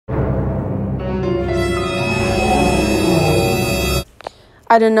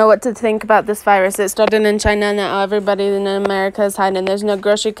I don't know what to think about this virus. It started in China, now everybody in America is hiding. There's no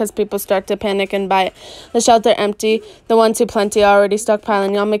grocery because people start to panic and buy it. The shelter empty. The one too plenty already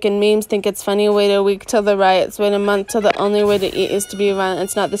stockpiling. Y'all making memes, think it's funny. Wait a week till the riots. Wait a month till the only way to eat is to be violent.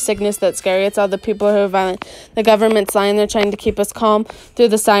 It's not the sickness that's scary. It's all the people who are violent. The government's lying. They're trying to keep us calm through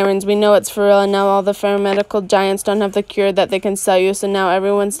the sirens. We know it's for real, and now all the pharmaceutical giants don't have the cure that they can sell you, so now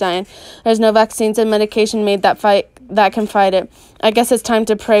everyone's dying. There's no vaccines and medication made that can fight it. I guess it's time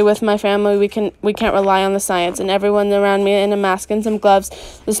to pray with my family. We can't rely on the science. And everyone around me in a mask and some gloves.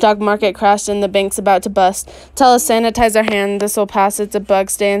 The stock market crashed and the bank's about to bust. Tell us, sanitize our hand. This will pass. It's a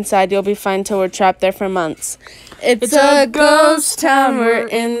bug. Stay inside. You'll be fine till we're trapped there for months. It's a ghost town. We're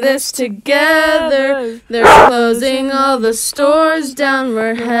in this together. They're closing all the stores down.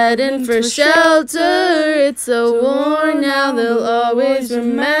 We're heading for shelter. It's a war now. They'll always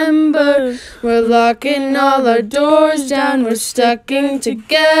remember. We're locking all our doors down. We're sticking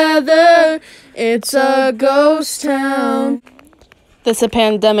together. It's a ghost town. This is a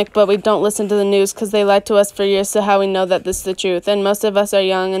pandemic, but we don't listen to the news because they lied to us for years, so how we know that this is the truth? And most of us are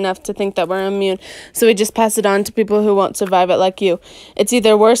young enough to think that we're immune, so we just pass it on to people who won't survive it like you. It's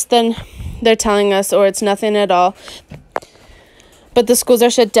either worse than they're telling us, or it's nothing at all. But the schools are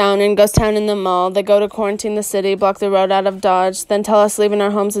shut down and ghost town in the mall. They go to quarantine the city, block the road out of Dodge, then tell us leaving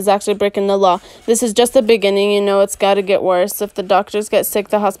our homes is actually breaking the law. This is just the beginning, you know it's got to get worse. If the doctors get sick,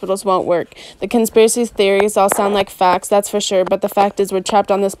 the hospitals won't work. The conspiracy theories all sound like facts, that's for sure, but the fact is we're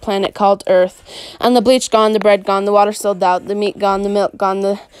trapped on this planet called Earth. And the bleach gone, the bread gone, the water sold out, the meat gone, the milk gone,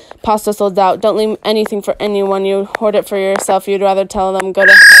 the pasta sold out. Don't leave anything for anyone. You hoard it for yourself. You'd rather tell them go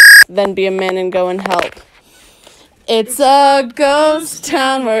to heck than be a man and go and help. It's a ghost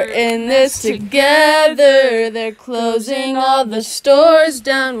town, we're in this together. They're closing all the stores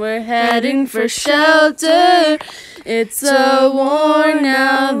down, we're heading for shelter. It's a war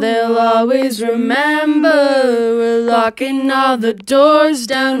now, they'll always remember. We're locking all the doors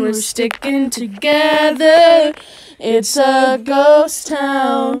down, we're sticking together. It's a ghost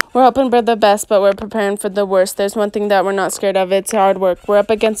town. We're hoping for the best, but we're preparing for the worst. There's one thing that we're not scared of. It's hard work. We're up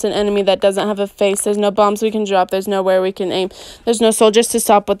against an enemy that doesn't have a face. There's no bombs we can drop. There's nowhere we can aim. There's no soldiers to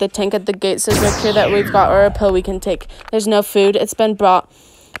stop with the tank at the gates. There's no cure that we've got or a pill we can take. There's no food. It's been brought.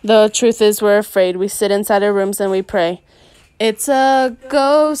 The truth is we're afraid. We sit inside our rooms and we pray. It's a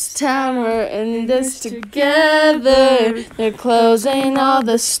ghost town, we're in this together. They're closing all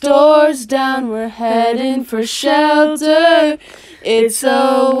the stores down, we're heading for shelter. It's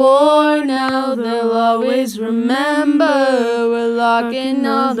a war now, they'll always remember. We're locking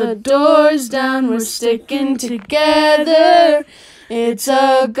all the doors down, we're sticking together. It's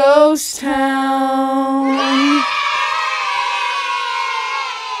a ghost town.